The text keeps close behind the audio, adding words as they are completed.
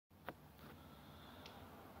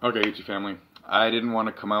Okay, YouTube family. I didn't want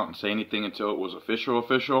to come out and say anything until it was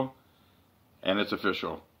official, and it's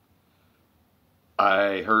official.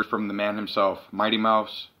 I heard from the man himself, Mighty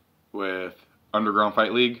Mouse, with Underground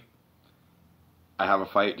Fight League. I have a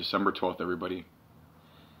fight December 12th, everybody.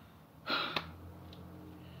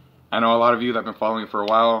 I know a lot of you that have been following for a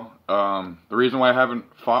while. The reason why I haven't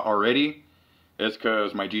fought already is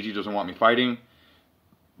because my GG doesn't want me fighting.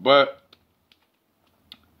 But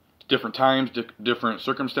different times, different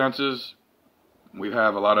circumstances. We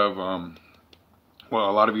have a lot of, well,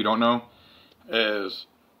 a lot of you don't know, is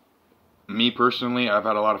me personally, I've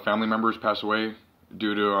had a lot of family members pass away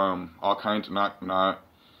due to all kinds, not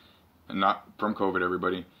from COVID,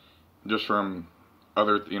 everybody, just from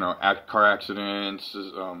other, car accidents,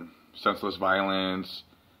 senseless violence,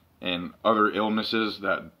 and other illnesses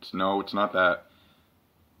that, no, it's not that.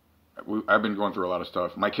 I've been going through a lot of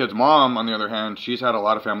stuff. My kid's mom, on the other hand, she's had a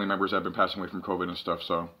lot of family members that have been passing away from COVID and stuff,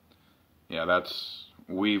 so, yeah,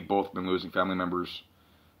 we've both been losing family members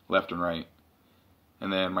left and right.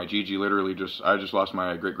 And then my Gigi literally I just lost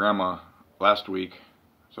my great-grandma last week,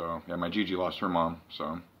 so, yeah, my Gigi lost her mom, so,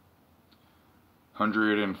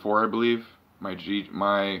 104, I believe. My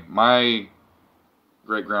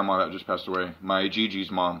great-grandma that just passed away, my Gigi's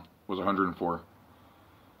mom was 104.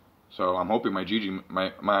 So I'm hoping my Gigi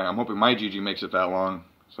makes it that long.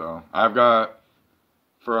 So I've got,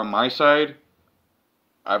 from my side,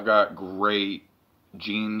 I've got great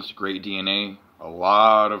genes, great DNA. A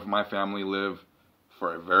lot of my family live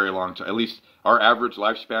for a very long time. At least our average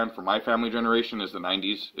lifespan for my family generation is the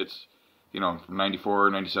 90s. It's, from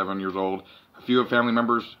 94, 97 years old. A few of family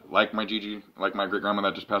members, like my Gigi, like my great grandma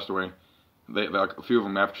that just passed away, a few of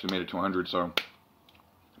them actually made it to 100. So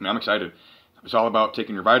I'm excited. It's all about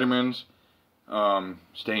taking your vitamins,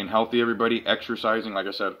 staying healthy, everybody, exercising. Like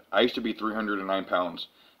I said, I used to be 309 pounds.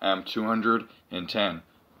 I am 210.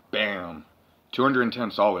 Bam.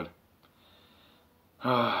 210 solid.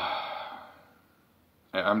 I'm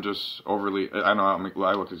just overly, I know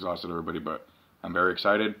I look exhausted, everybody, but I'm very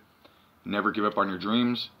excited. Never give up on your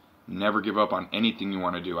dreams. Never give up on anything you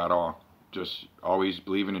want to do at all. Just always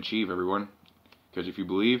believe and achieve, everyone. Because if you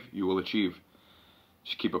believe, you will achieve.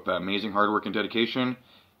 Just keep up that amazing hard work and dedication.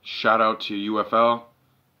 Shout out to UFL,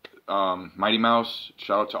 Mighty Mouse,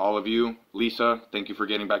 shout out to all of you. Lisa, thank you for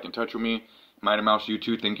getting back in touch with me. Mighty Mouse, you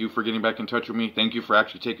too, thank you for getting back in touch with me. Thank you for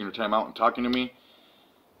actually taking your time out and talking to me.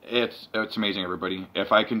 It's amazing, everybody.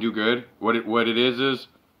 If I can do good, what it is,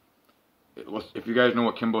 if you guys know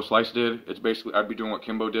what Kimbo Slice did, it's basically, I'd be doing what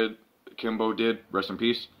Kimbo did, rest in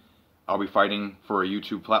peace. I'll be fighting for a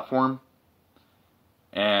YouTube platform,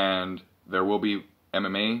 and there will be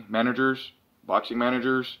MMA managers, boxing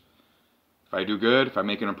managers. If I do good, if I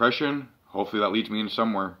make an impression, hopefully that leads me into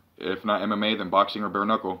somewhere. If not MMA, then boxing or bare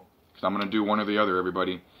knuckle. Because I'm going to do one or the other,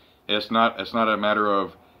 everybody. It's not a matter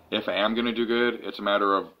of if I am going to do good. It's a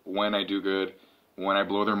matter of when I do good, when I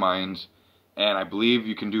blow their minds. And I believe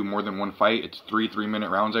you can do more than one fight. It's 3 3-minute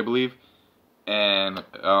rounds, I believe. And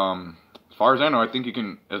as far as I know, I think you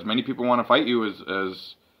can, as many people want to fight you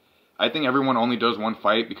as I think everyone only does one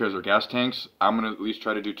fight because they're gas tanks. I'm going to at least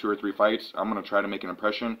try to do 2 or 3 fights. I'm going to try to make an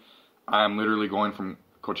impression. I'm literally going from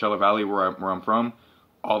Coachella Valley, where I'm from,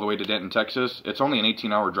 all the way to Denton, Texas. It's only an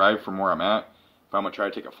 18-hour drive from where I'm at. If I'm going to try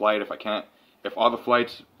to take a flight, if I can't, if all the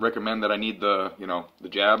flights recommend that I need the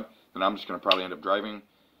jab, then I'm just going to probably end up driving.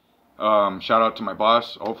 Shout out to my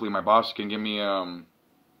boss. Hopefully my boss can give me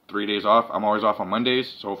 3 days off. I'm always off on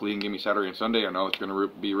Mondays, so hopefully he can give me Saturday and Sunday. I know it's going to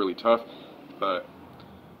be really tough, but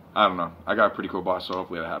I don't know. I got a pretty cool boss, so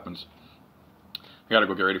hopefully that happens. I gotta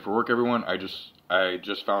go get ready for work, everyone. I just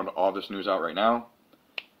found all this news out right now,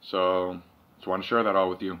 so just want to share that all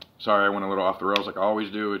with you. Sorry I went a little off the rails like I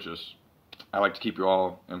always do. It's just I like to keep you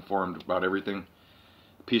all informed about everything.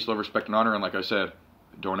 Peace, love, respect, and honor. And like I said,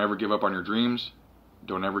 don't ever give up on your dreams.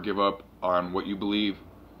 Don't ever give up on what you believe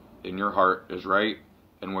in your heart is right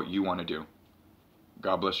and what you want to do.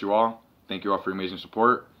 God bless you all. Thank you all for your amazing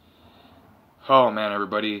support. Oh man,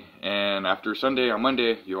 everybody, and after Sunday, on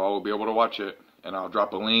Monday, you all will be able to watch it, and I'll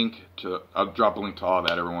drop a link to all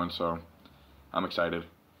that, everyone, so I'm excited.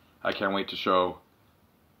 I can't wait to show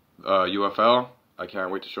UFL. I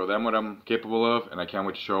can't wait to show them what I'm capable of, and I can't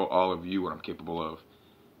wait to show all of you what I'm capable of.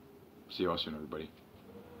 See you all soon, everybody.